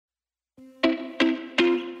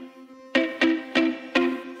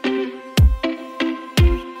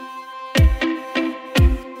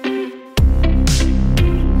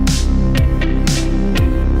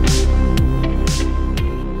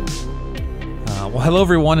Well, hello,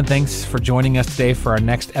 everyone, and thanks for joining us today for our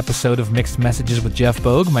next episode of Mixed Messages with Jeff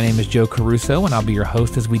Bogue. My name is Joe Caruso, and I'll be your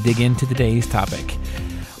host as we dig into today's topic.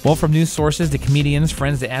 Well, from news sources to comedians,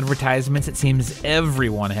 friends to advertisements, it seems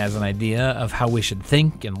everyone has an idea of how we should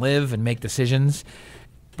think and live and make decisions.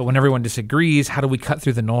 But when everyone disagrees, how do we cut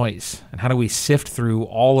through the noise? And how do we sift through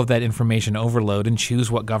all of that information overload and choose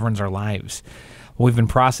what governs our lives? Well, we've been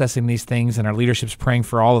processing these things, and our leadership's praying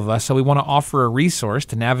for all of us, so we want to offer a resource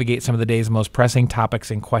to navigate some of the day's most pressing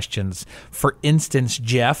topics and questions. For instance,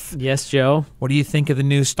 Jeff. Yes, Joe? What do you think of the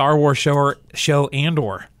new Star Wars show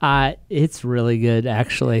Andor? It's really good,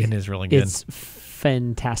 actually. It is really good. It's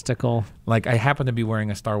fantastical. Like, I happen to be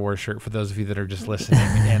wearing a Star Wars shirt for those of you that are just listening,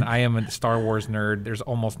 and I am a Star Wars nerd. There's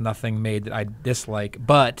almost nothing made that I dislike,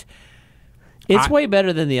 but it's way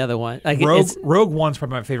better than the other one. Like Rogue One's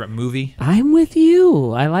probably my favorite movie. I'm with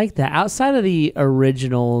you. I like that. Outside of the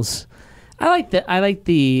originals, I like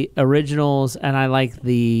the originals, and I like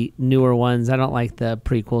the newer ones. I don't like the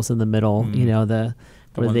prequels in the middle. You know,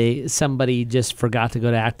 somebody just forgot to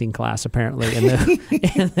go to acting class apparently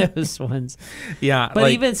in those ones. Yeah,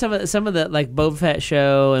 but even some of the like Boba Fett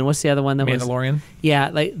show, and what's the other one that Mandalorian? Yeah,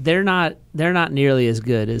 like they're not nearly as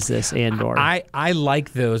good as this Andor. I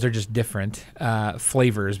like those. They're just different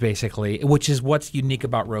flavors, basically, which is what's unique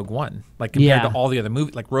about Rogue One. Like compared to all the other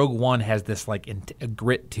movies, like Rogue One has this like a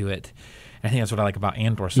grit to it. I think that's what I like about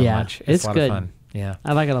Andor so much. It's a lot good. of fun. Yeah,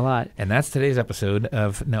 I like it a lot. And that's today's episode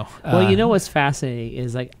of Well, you know what's fascinating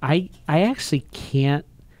is like I actually can't.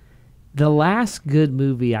 The last good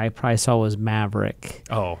movie I probably saw was Maverick.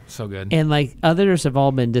 Oh, so good. And like others have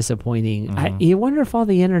all been disappointing. Mm-hmm. You wonder if all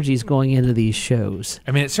the energy is going into these shows.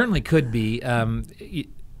 I mean, it certainly could be.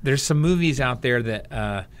 There's some movies out there that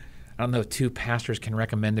I don't know if two pastors can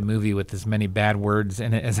recommend a movie with as many bad words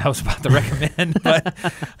in it as I was about to recommend, but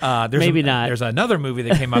maybe not. There's another movie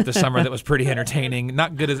that came out this summer that was pretty entertaining.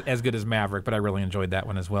 Not good as good as Maverick, but I really enjoyed that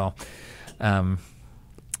one as well.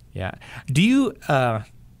 Yeah. Do you?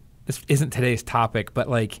 This isn't today's topic, but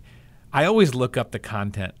like, I always look up the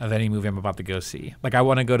content of any movie I'm about to go see. Like, I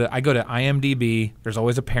go to IMDb. There's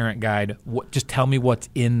always a parent guide. Just tell me what's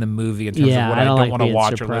in the movie in terms of what I don't want to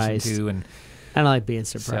watch or listen to, and I don't like being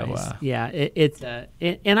surprised. So,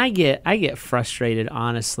 and I get frustrated,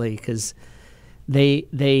 honestly, because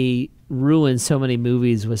they ruin so many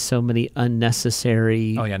movies with so many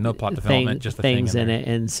unnecessary no plot development, just the things thing in it,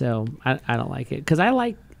 and so I don't like it because I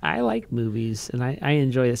like movies and I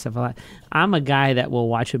enjoy this stuff a lot. I'm a guy that will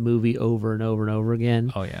watch a movie over and over and over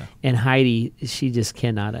again. Oh yeah. And Heidi, she just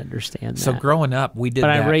cannot understand that. So growing up, we did. But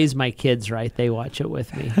that. I raised my kids right; they watch it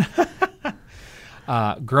with me.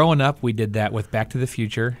 Growing up, we did that with Back to the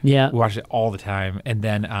Future. Yeah, we watched it all the time, and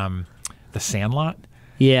then The Sandlot.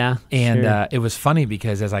 Yeah, and sure. It was funny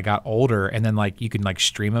because as I got older, and then like you can like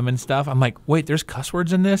stream them and stuff. I'm like, wait, there's cuss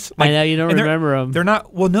words in this. Like, I know you don't remember them. They're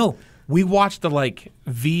not. Well, no. We watched the like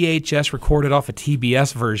VHS recorded off of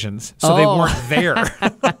TBS versions, so they weren't there.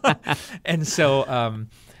 And so,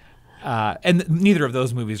 and neither of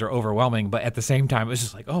those movies are overwhelming, but at the same time, it was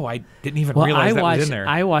just like, oh, I didn't even realize that was in there.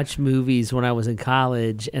 I watched movies when I was in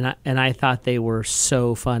college, and I thought they were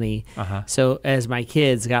so funny. So as my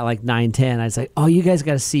kids got like 9, 10, I was like, oh, you guys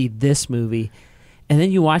got to see this movie. And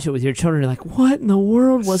then you watch it with your children, you're like, what in the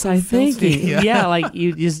world was I thinking? Yeah, like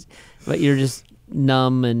but you're just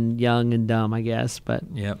numb and young and dumb, I guess. But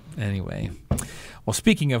yep. Anyway, well,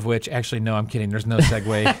 speaking of which, actually, no, I'm kidding. There's no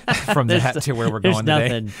segue from that to where we're going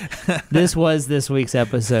today. This was this week's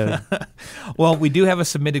episode. Well, we do have a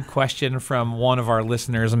submitted question from one of our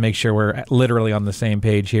listeners, and make sure we're literally on the same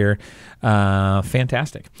page here.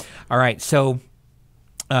 Fantastic. All right, so.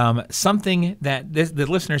 Something that the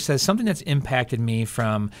listener says, something that's impacted me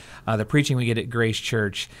from the preaching we get at Grace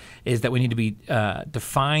Church is that we need to be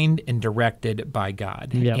defined and directed by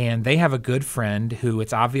God. Yep. And they have a good friend who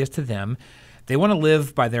it's obvious to them. They want to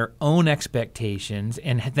live by their own expectations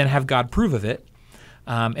and then have God prove of it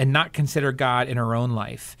and not consider God in our own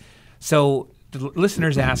life. So the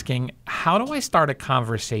listener's asking, how do I start a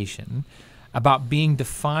conversation about being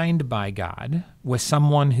defined by God with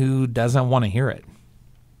someone who doesn't want to hear it?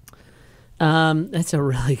 That's a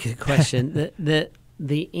really good question.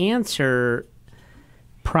 The answer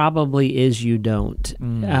probably is you don't.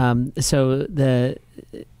 So the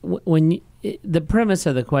premise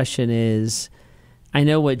of the question is, I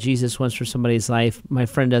know what Jesus wants for somebody's life. My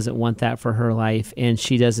friend doesn't want that for her life, and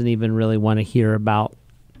she doesn't even really want to hear about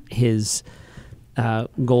his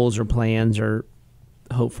goals or plans or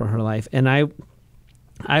hope for her life. And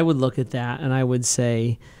I would look at that and I would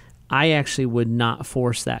say, I actually would not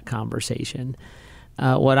force that conversation.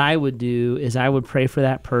 What I would do is I would pray for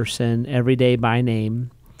that person every day by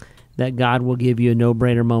name. that God will give you a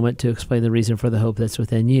no-brainer moment to explain the reason for the hope that's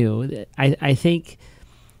within you. I think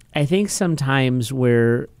sometimes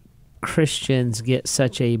where Christians get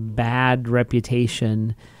such a bad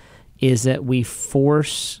reputation is that we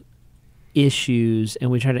force issues and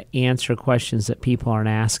we try to answer questions that people aren't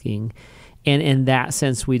asking. And in that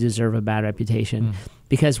sense, we deserve a bad reputation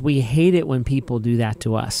because we hate it when people do that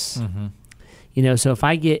to us. So if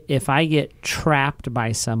I get trapped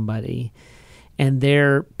by somebody and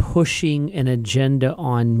they're pushing an agenda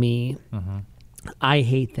on me, I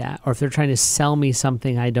hate that. Or if they're trying to sell me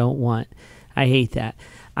something I don't want, I hate that.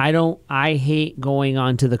 I hate going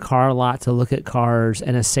onto the car lot to look at cars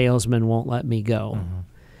and a salesman won't let me go.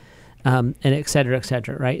 And et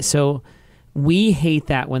cetera, right? So we hate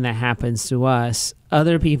that when that happens to us.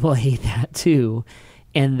 Other people hate that too.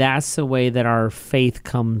 And that's the way that our faith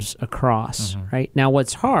comes across, right? Now,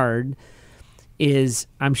 what's hard is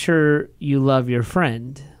I'm sure you love your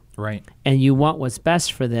friend. Right. And you want what's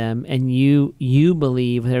best for them, and you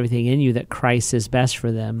believe with everything in you that Christ is best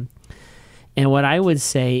for them. And what I would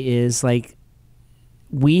say is, like,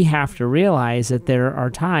 we have to realize that there are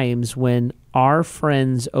times when our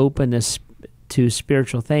friends' openness to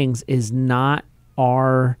spiritual things is not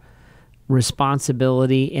our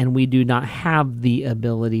responsibility, and we do not have the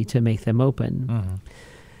ability to make them open.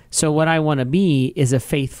 So what I want to be is a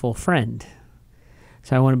faithful friend.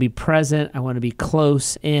 So I want to be present. I want to be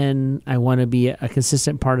close in. I want to be a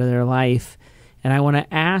consistent part of their life. And I want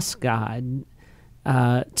to ask God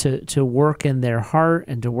to work in their heart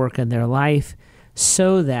and to work in their life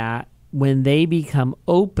so that when they become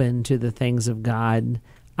open to the things of God,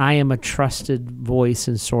 I am a trusted voice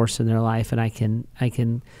and source in their life, and I can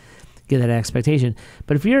get that expectation.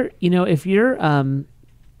 But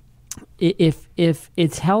if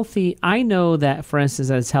it's healthy, I know that, for instance,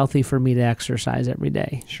 that it's healthy for me to exercise every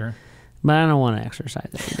day. Sure. But I don't want to exercise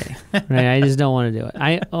every day, right? I just don't want to do it.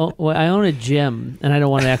 I own a gym, and I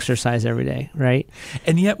don't want to exercise every day, right?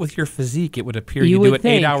 And yet, with your physique, it would appear you do it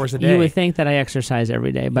 8 hours a day. You would think that I exercise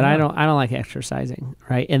every day, but I don't like exercising,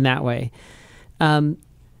 right, in that way.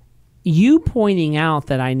 You pointing out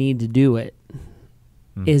that I need to do it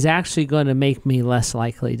is actually going to make me less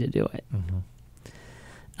likely to do it.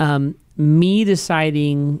 Me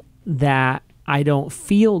deciding that I don't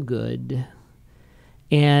feel good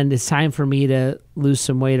and it's time for me to lose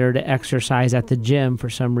some weight or to exercise at the gym for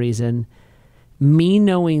some reason, me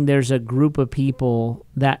knowing there's a group of people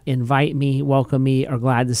that invite me, welcome me, are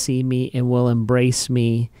glad to see me, and will embrace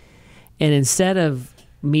me. And instead of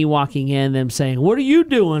me walking in, them saying, "What are you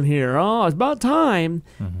doing here? Oh, it's about time."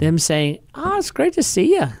 Them saying, "Oh, it's great to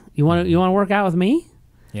see you. You want to work out with me?"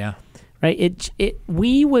 Yeah. Right?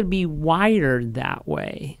 We would be wired that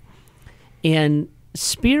way. And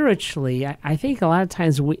spiritually, I think a lot of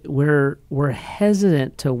times we're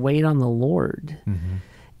hesitant to wait on the Lord.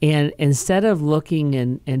 And instead of looking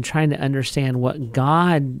and trying to understand what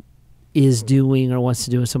God is doing or wants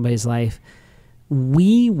to do in somebody's life,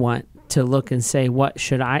 we want to look and say, what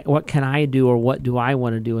can I do, or what do I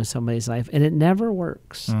want to do in somebody's life? And it never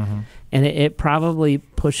works. And it probably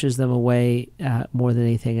pushes them away more than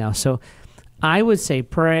anything else. So I would say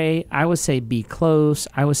pray. I would say be close.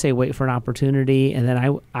 I would say wait for an opportunity. And then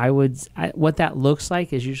what that looks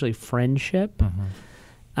like is usually friendship.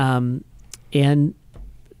 And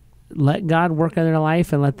let God work in their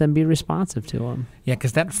life and let them be responsive to Him. Yeah,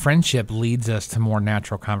 because that friendship leads us to more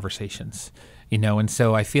natural conversations. And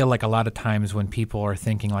so I feel like a lot of times when people are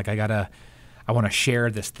thinking like, I want to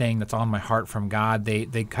share this thing that's on my heart from God, they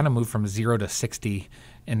kind of move from 0 to 60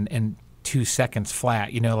 in 2 seconds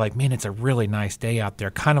flat. Like, man, it's a really nice day out there.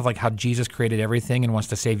 Kind of like how Jesus created everything and wants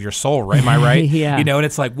to save your soul, right? Am I right? Yeah. And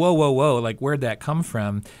it's like, whoa, like where'd that come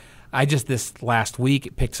from? I just this last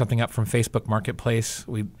week picked something up from Facebook Marketplace.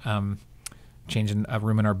 We changing a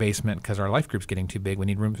room in our basement because our life group's getting too big. We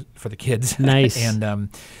need room for the kids. Nice. And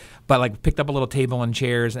but like picked up a little table and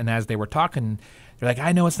chairs, and as they were talking, they're like,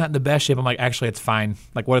 "I know it's not in the best shape." I'm like, "Actually, it's fine.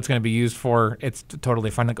 Like, what it's going to be used for, it's totally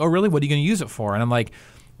fine." Like, "Oh, really? What are you going to use it for?" And I'm like,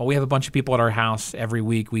 "Well, we have a bunch of people at our house every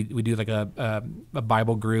week. We do like a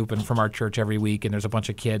Bible group, and from our church every week, and there's a bunch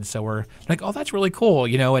of kids. So we're like, oh, that's really cool,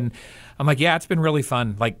 And I'm like, "Yeah, it's been really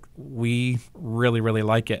fun. Like, we really, really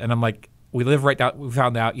like it." And I'm like, "We live right out. We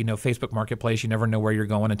found out, Facebook Marketplace. You never know where you're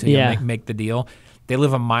going until you make the deal. They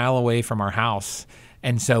live a mile away from our house."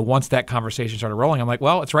 And so once that conversation started rolling, I'm like,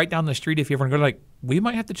 well, it's right down the street. If you ever go to we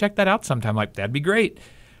might have to check that out sometime. Like, that'd be great.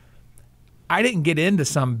 I didn't get into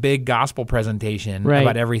some big gospel presentation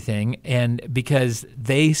about everything, and because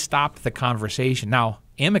they stopped the conversation. Now,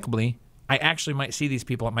 amicably, I actually might see these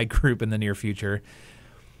people at my group in the near future,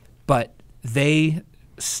 but they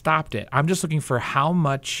stopped it. I'm just looking for how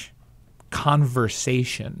much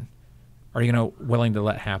conversation are you willing to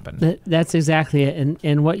let happen? That's exactly it.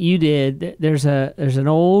 And what you did, there's an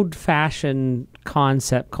old-fashioned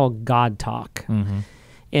concept called God talk. Mm-hmm.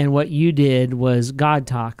 And what you did was God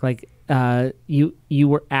talk. Like you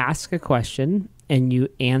were asked a question and you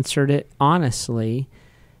answered it honestly,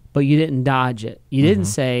 but you didn't dodge it. You didn't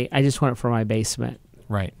say, I just want it for my basement.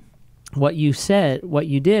 Right. What you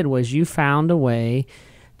did was you found a way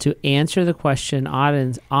to answer the question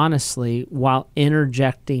honestly while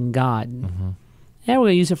interjecting God. Mm-hmm. And we're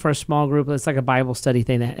going to use it for a small group. It's like a Bible study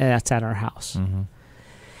thing that's at our house. Mm-hmm.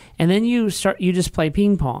 And then you just play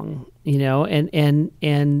ping pong, and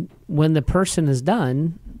when the person is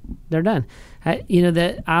done, they're done.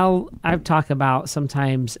 I've talked about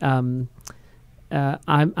sometimes I'm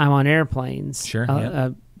on airplanes. Sure.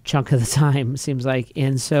 A chunk of the time, it seems like.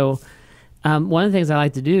 And so one of the things I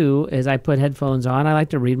like to do is I put headphones on. I like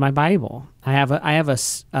to read my Bible. I have a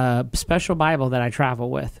special Bible that I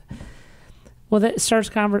travel with. Well, that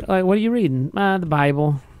starts like, what are you reading? The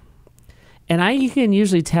Bible. And you can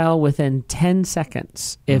usually tell within 10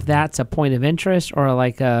 seconds if that's a point of interest or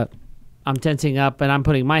like I'm tensing up and I'm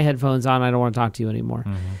putting my headphones on. I don't want to talk to you anymore.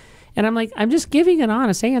 Mm-hmm. And I'm like, I'm just giving an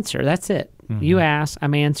honest answer. That's it. Mm-hmm. You ask,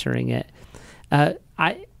 I'm answering it.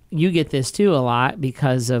 You get this too a lot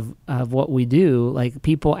because of what we do. Like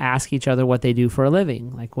people ask each other what they do for a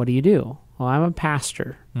living. Like, what do you do? Well, I'm a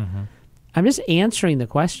pastor. Mm-hmm. I'm just answering the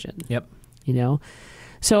question. Yep.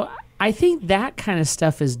 So I think that kind of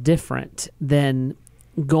stuff is different than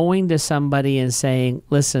going to somebody and saying,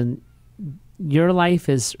 listen, your life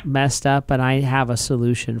is messed up and I have a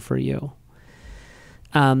solution for you.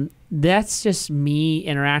 That's just me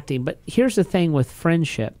interacting. But here's the thing with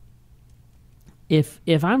friendship. If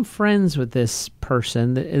I'm friends with this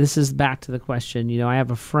person, this is back to the question, I have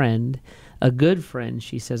a friend, a good friend,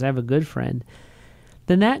 she says, I have a good friend,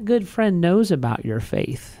 then that good friend knows about your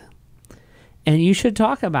faith. And you should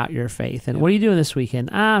talk about your faith. And what are you doing this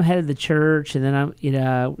weekend? I'm headed to church, and then I'm,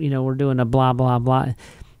 we're doing a blah, blah, blah.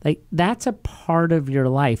 Like, that's a part of your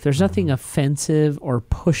life. There's nothing offensive or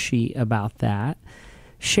pushy about that.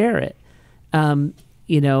 Share it.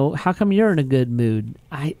 How come you're in a good mood?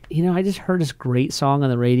 I just heard this great song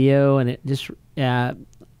on the radio, and it just, I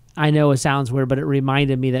know it sounds weird, but it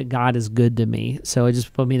reminded me that God is good to me. So it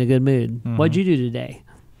just put me in a good mood. Mm-hmm. What'd you do today?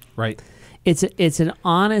 Right. It's an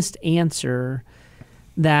honest answer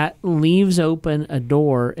that leaves open a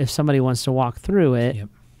door if somebody wants to walk through it. Yep.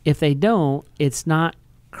 If they don't, it's not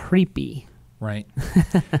creepy. Right.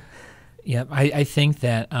 Yep. I think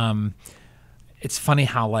that it's funny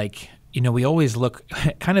how we always look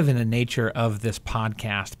kind of in the nature of this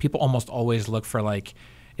podcast. People almost always look for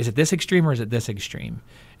is it this extreme or is it this extreme?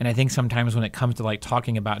 And I think sometimes when it comes to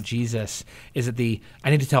talking about Jesus, is it I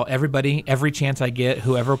need to tell everybody every chance I get,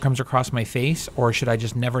 whoever comes across my face, or should I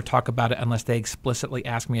just never talk about it unless they explicitly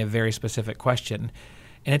ask me a very specific question?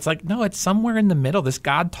 And it's no, it's somewhere in the middle. This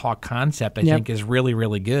God talk concept, I think, is really,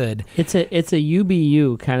 really good. It's a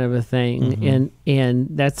UBU kind of a thing, mm-hmm. and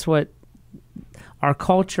that's what our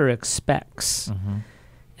culture expects. Mm-hmm. And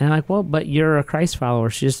I'm like, well, but you're a Christ follower,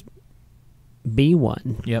 so just be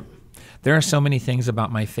one. Yep. There are so many things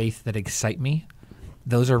about my faith that excite me.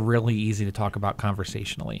 Those are really easy to talk about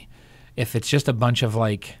conversationally. If it's just a bunch of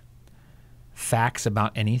facts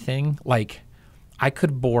about anything, I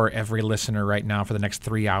could bore every listener right now for the next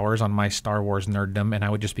 3 hours on my Star Wars nerddom, and I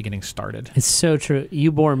would just be getting started. It's so true.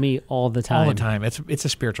 You bore me all the time. All the time. It's a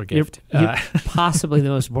spiritual gift. You're possibly the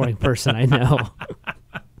most boring person I know.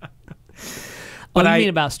 What do you mean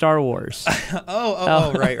about Star Wars?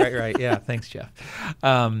 Right. Yeah, thanks, Jeff.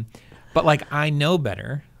 But I know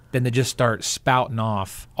better than to just start spouting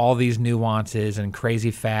off all these nuances and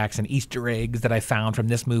crazy facts and Easter eggs that I found from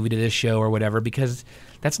this movie to this show or whatever, because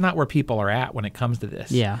that's not where people are at when it comes to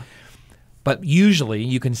this. Yeah. But usually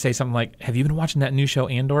you can say something like, have you been watching that new show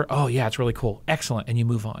Andor? Oh, yeah, it's really cool. Excellent. And you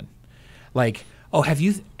move on. Oh, have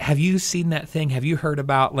you seen that thing? Have you heard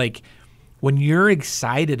about, when you're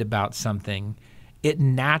excited about something, it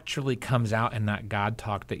naturally comes out in that God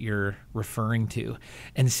talk that you're referring to.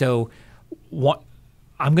 And so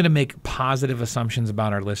I'm going to make positive assumptions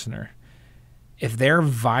about our listener. If they're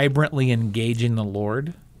vibrantly engaging the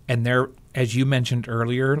Lord and they're, as you mentioned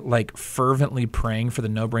earlier, fervently praying for the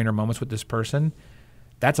no-brainer moments with this person,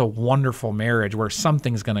 that's a wonderful marriage where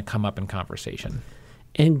something's going to come up in conversation.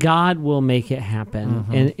 And God will make it happen.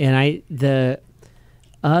 Mm-hmm. And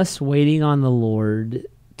us waiting on the Lord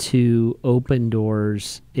to open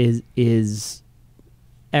doors is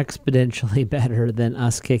exponentially better than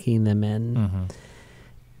us kicking them in. Mm-hmm.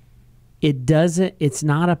 it's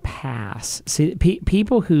not a pass. See,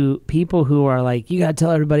 people who are like, you got to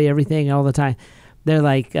tell everybody everything all the time. They're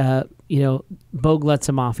like, Bogue lets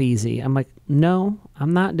them off easy. I'm like, no,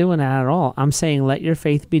 I'm not doing that at all. I'm saying let your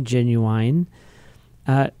faith be genuine.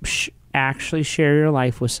 Actually share your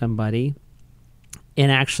life with somebody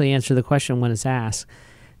and actually answer the question when it's asked.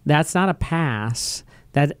 That's not a pass.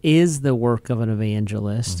 That is the work of an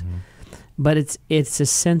evangelist. But it's a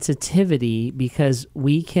sensitivity, because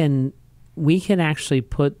we can actually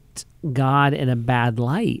put God in a bad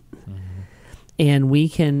light. And we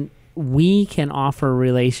can offer a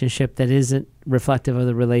relationship that isn't reflective of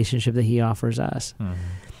the relationship that he offers us.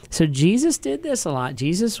 So Jesus did this a lot.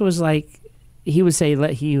 Jesus was like, he would say,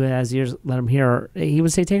 let he who has ears, let him hear. Or he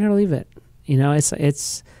would say, take it or leave it.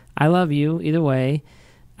 It's I love you either way.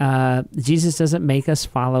 Jesus doesn't make us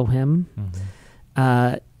follow him.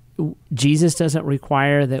 Jesus doesn't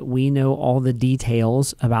require that we know all the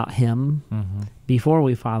details about him before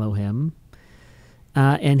we follow him.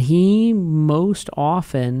 And he most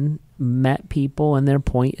often met people in their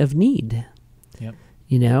point of need.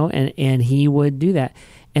 And he would do that.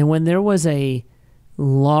 And when there was a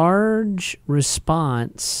large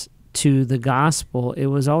response to the gospel, it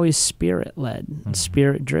was always Spirit-led,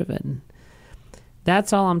 Spirit-driven.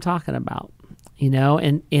 That's all I'm talking about.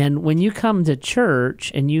 And when you come to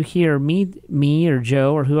church and you hear me or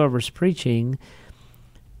Joe or whoever's preaching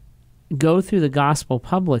go through the gospel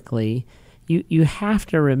publicly, you have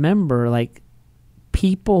to remember, like,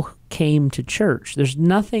 people came to church. There's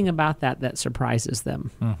nothing about that surprises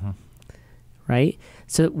them, right?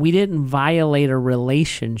 So we didn't violate a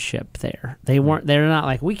relationship there. They're not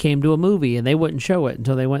like, we came to a movie and they wouldn't show it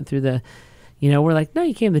until they went through the... we're like, no,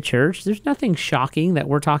 you came to church. There's nothing shocking that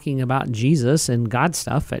we're talking about Jesus and God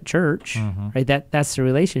stuff at church, right? That's the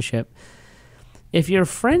relationship. If your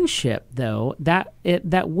friendship, though,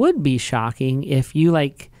 that would be shocking if you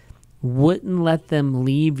wouldn't let them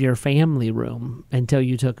leave your family room until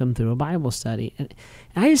you took them through a Bible study. And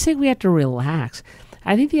I just think we have to relax.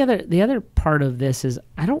 I think the other part of this is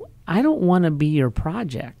I don't want to be your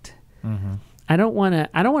project. I don't want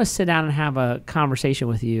to sit down and have a conversation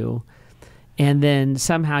with you, and then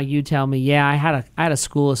somehow you tell me, yeah, I had a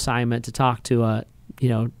school assignment to talk to a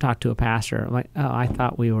pastor. I'm like, oh, I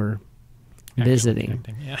thought we were visiting.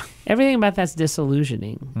 Yeah. Everything about that's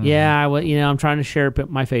disillusioning. Yeah, I'm trying to share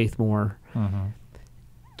my faith more.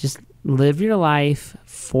 Just live your life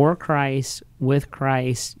for Christ, with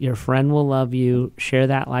Christ. Your friend will love you. Share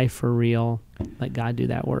that life for real. Let God do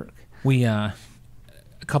that work. We a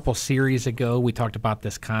couple series ago, we talked about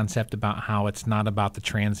this concept about how it's not about the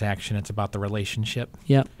transaction, it's about the relationship.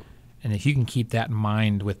 Yep. And if you can keep that in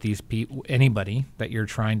mind with these people, anybody that you're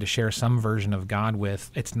trying to share some version of God with,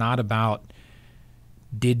 it's not about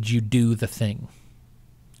did you do the thing.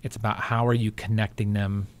 It's about how are you connecting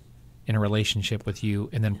them in a relationship with you,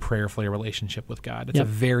 and then prayerfully a relationship with God. It's a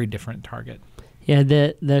very different target. Yeah,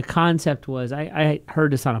 the concept was, I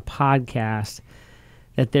heard this on a podcast,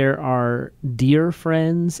 that there are dear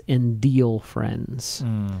friends and deal friends.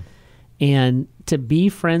 And to be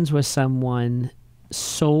friends with someone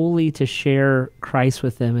solely to share Christ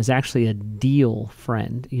with them is actually a deal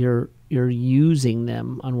friend. You're using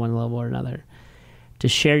them on one level or another. To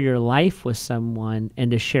share your life with someone and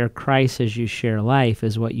to share Christ as you share life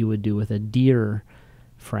is what you would do with a dear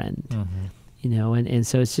friend. And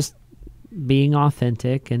so it's just being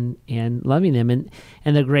authentic and loving them. And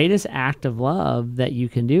the greatest act of love that you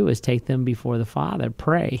can do is take them before the Father,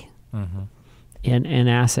 pray, and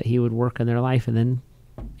ask that he would work in their life, and then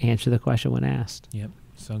answer the question when asked. Yep,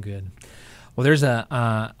 so good. Well, there's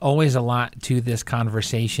always a lot to this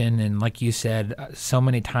conversation, and like you said, so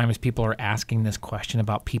many times people are asking this question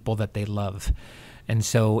about people that they love. And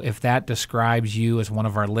so if that describes you as one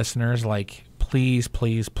of our listeners, please,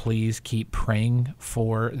 please, please keep praying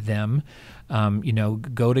for them.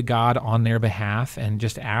 Go to God on their behalf and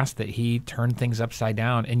just ask that he turn things upside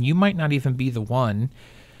down. And you might not even be the one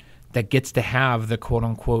that gets to have the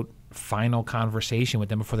quote-unquote final conversation with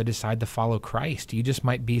them before they decide to follow Christ. You just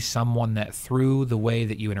might be someone that through the way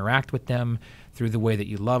that you interact with them, through the way that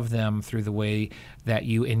you love them, through the way that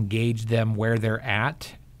you engage them where they're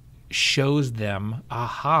at, shows them,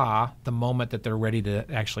 the moment that they're ready to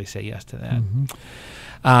actually say yes to that.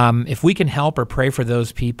 If we can help or pray for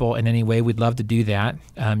those people in any way, we'd love to do that.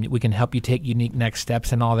 We can help you take unique next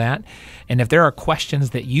steps and all that. And if there are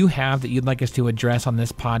questions that you have that you'd like us to address on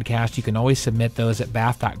this podcast, you can always submit those at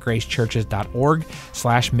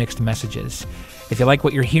bath.gracechurches.org/mixed messages. If you like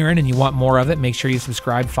what you're hearing and you want more of it, make sure you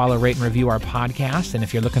subscribe, follow, rate, and review our podcast. And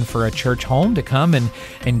if you're looking for a church home to come and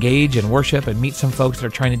engage and worship and meet some folks that are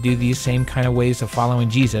trying to do these same kind of ways of following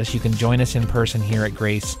Jesus, you can join us in person here at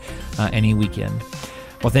Grace any weekend.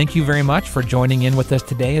 Well, thank you very much for joining in with us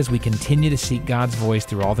today as we continue to seek God's voice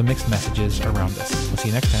through all the mixed messages around us. We'll see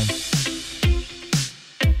you next time.